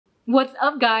What's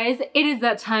up, guys? It is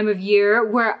that time of year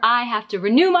where I have to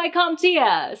renew my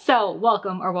CompTIA. So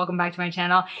welcome back to my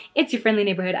channel. It's your friendly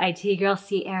neighborhood IT girl,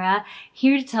 Sierra,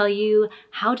 here to tell you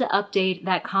how to update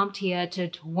that CompTIA to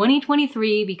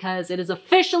 2023 because it has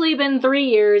officially been 3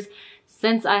 years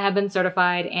since I have been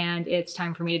certified and it's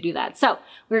time for me to do that. So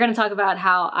we're going to talk about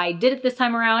how I did it this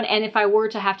time around, and if I were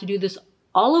to have to do this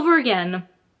all over again,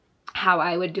 how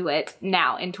I would do it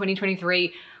now in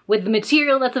 2023 with the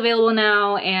material that's available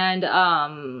now and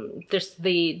just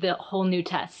the whole new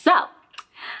test. So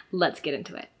let's get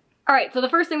into it. All right, so the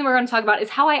first thing that we're going to talk about is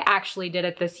how I actually did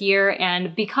it this year.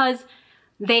 And because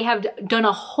they have done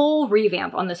a whole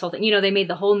revamp on this whole thing, you know, they made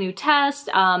the whole new test.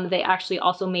 They actually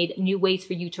also made new ways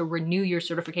for you to renew your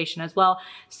certification as well.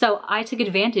 So I took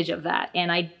advantage of that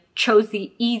and I chose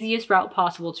the easiest route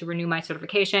possible to renew my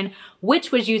certification,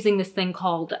 which was using this thing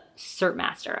called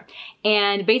CertMaster.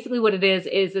 And basically what it is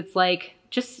it's like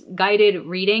just guided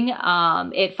reading.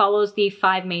 It follows the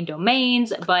 5 main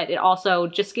domains, but it also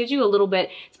just gives you a little bit,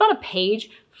 it's about a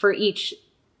page for each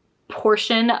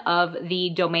portion of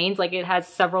the domains. Like it has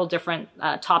several different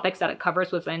topics that it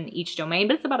covers within each domain,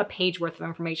 but it's about a page worth of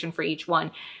information for each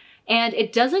one. And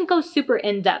it doesn't go super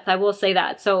in depth, I will say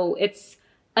that. So it's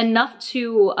enough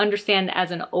to understand as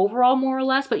an overall more or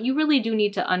less, but you really do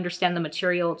need to understand the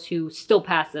material to still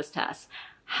pass this test.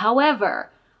 However,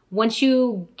 once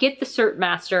you get the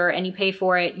CertMaster and you pay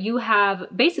for it, you have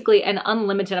basically an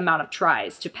unlimited amount of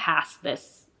tries to pass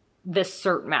this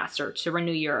CertMaster to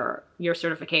renew your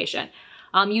certification.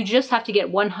 You just have to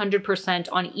get 100%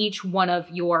 on each one of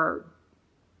your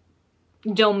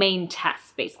domain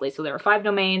tests, basically. So there are 5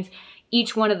 domains.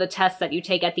 Each one of the tests that you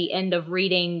take at the end of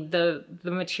reading the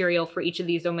material for each of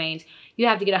these domains, you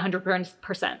have to get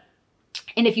 100%.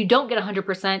 And if you don't get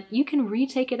 100%, you can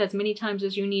retake it as many times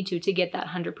as you need to get that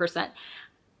 100%.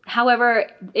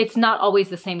 However, it's not always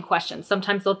the same questions.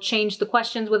 Sometimes they'll change the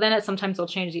questions within it. Sometimes they'll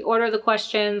change the order of the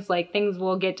questions. Like things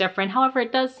will get different. However,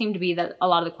 it does seem to be that a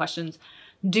lot of the questions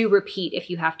do repeat if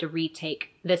you have to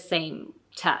retake the same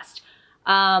test.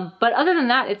 But other than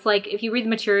that, it's like if you read the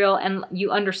material and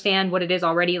you understand what it is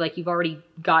already, like you've already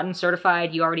gotten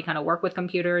certified, you already kind of work with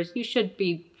computers, you should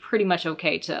be pretty much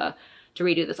okay to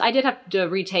redo this. I did have to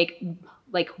retake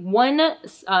like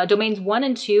domains 1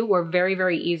 and 2 were very,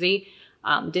 very easy.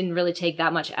 Didn't really take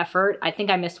that much effort. I think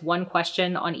I missed one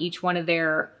question on each one of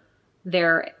their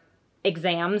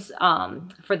exams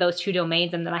for those 2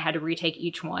 domains, and then I had to retake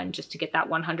each one just to get that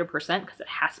 100% because it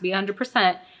has to be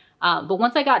 100%. But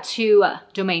once I got to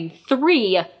domain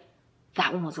 3,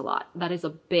 that one was a lot. That is a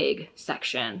big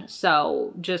section.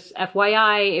 So just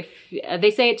FYI, if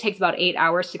they say it takes about 8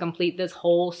 hours to complete this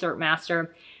whole CertMaster.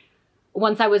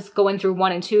 Once I was going through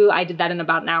 1 and 2, I did that in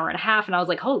about an hour and a half, and I was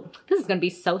like, oh, this is going to be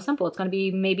so simple. It's going to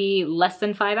be maybe less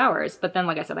than 5 hours. But then,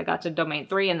 like I said, I got to domain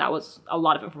 3, and that was a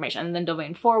lot of information. And then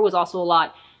domain 4 was also a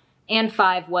lot, and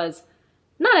 5 was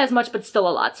not as much, but still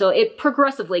a lot. So it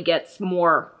progressively gets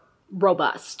more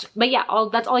robust. But yeah,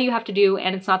 that's all you have to do,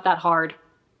 and it's not that hard.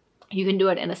 You can do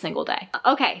it in a single day.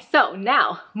 Okay, so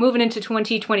now moving into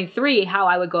 2023, how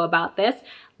I would go about this,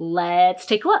 let's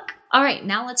take a look. All right,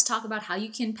 now let's talk about how you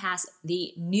can pass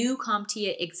the new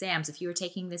CompTIA exams. If you are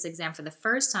taking this exam for the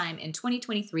first time in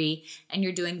 2023 and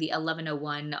you're doing the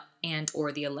 1101 and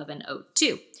or the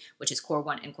 1102, which is Core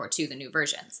 1 and Core 2, the new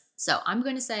versions. So I'm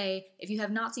going to say, if you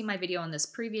have not seen my video on this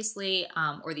previously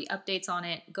or the updates on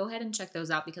it, go ahead and check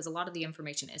those out because a lot of the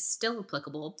information is still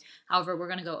applicable. However, we're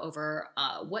going to go over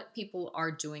what people are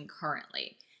doing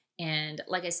currently. And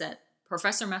like I said,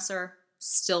 Professor Messer,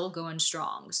 still going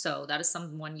strong. So that is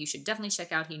someone you should definitely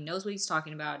check out. He knows what he's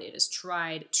talking about. It is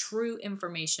tried, true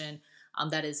information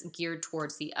that is geared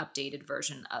towards the updated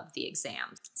version of the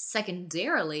exam.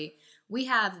 Secondarily, we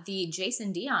have the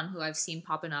Jason Dion, who I've seen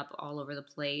popping up all over the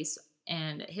place,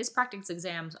 and his practice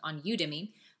exams on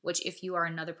Udemy, which if you are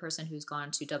another person who's gone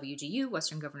to WGU,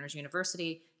 Western Governors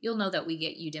University, you'll know that we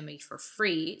get Udemy for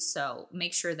free. So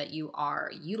make sure that you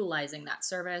are utilizing that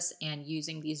service and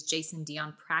using these Jason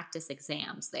Dion practice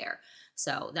exams there.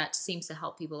 So that seems to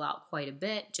help people out quite a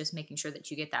bit, just making sure that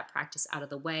you get that practice out of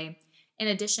the way. In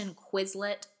addition,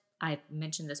 Quizlet, I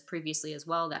mentioned this previously as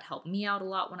well, that helped me out a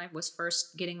lot when I was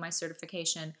first getting my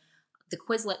certification. The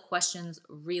Quizlet questions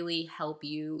really help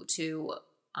you to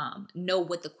know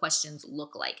what the questions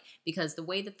look like, because the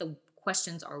way that the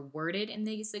questions are worded in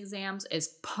these exams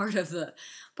is part of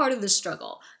the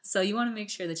struggle. So you want to make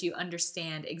sure that you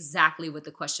understand exactly what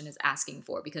the question is asking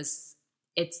for, because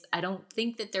I don't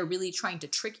think that they're really trying to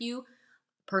trick you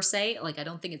per se. Like, I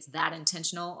don't think it's that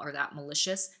intentional or that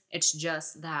malicious. It's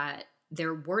just that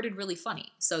they're worded really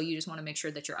funny. So you just want to make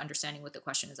sure that you're understanding what the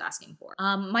question is asking for.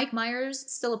 Mike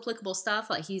Myers, still applicable stuff.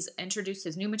 He's introduced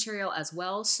his new material as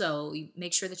well. So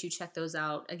make sure that you check those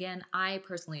out. Again, I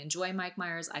personally enjoy Mike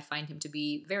Myers. I find him to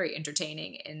be very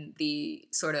entertaining in the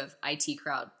sort of IT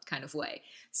crowd kind of way.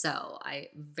 So I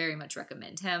very much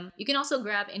recommend him. You can also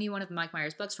grab any one of Mike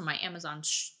Myers' books from my Amazon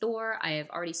store. I have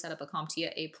already set up a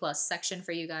CompTIA A+ section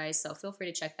for you guys, so feel free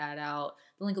to check that out.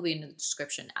 The link will be in the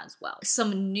description as well.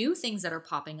 Some new things that are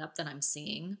popping up that I'm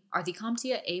seeing are the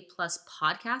CompTIA A+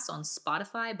 podcast on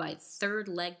Spotify by Third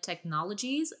Leg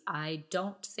Technologies. I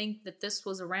don't think that this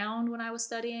was around when I was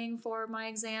studying for my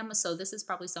exam, so this is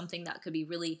probably something that could be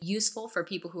really useful for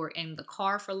people who are in the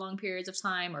car for long periods of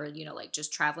time, or, you know, like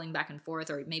just traveling back and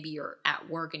forth, or maybe you're at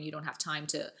work and you don't have time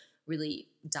to really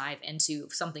dive into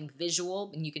something visual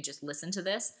and you can just listen to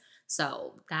this.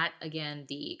 So that, again,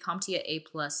 the CompTIA A+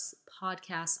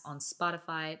 podcast on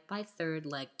Spotify by Third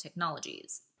Leg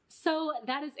Technologies. So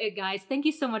that is it, guys. Thank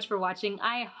you so much for watching.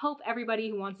 I hope everybody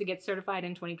who wants to get certified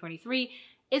in 2023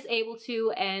 is able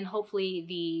to, and hopefully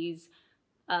these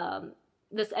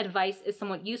this advice is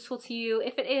somewhat useful to you.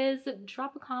 If it is,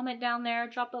 drop a comment down there,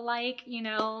 drop a like, you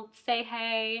know, say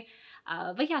hey.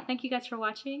 But yeah, thank you guys for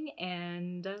watching,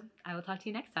 and I will talk to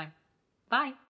you next time. Bye.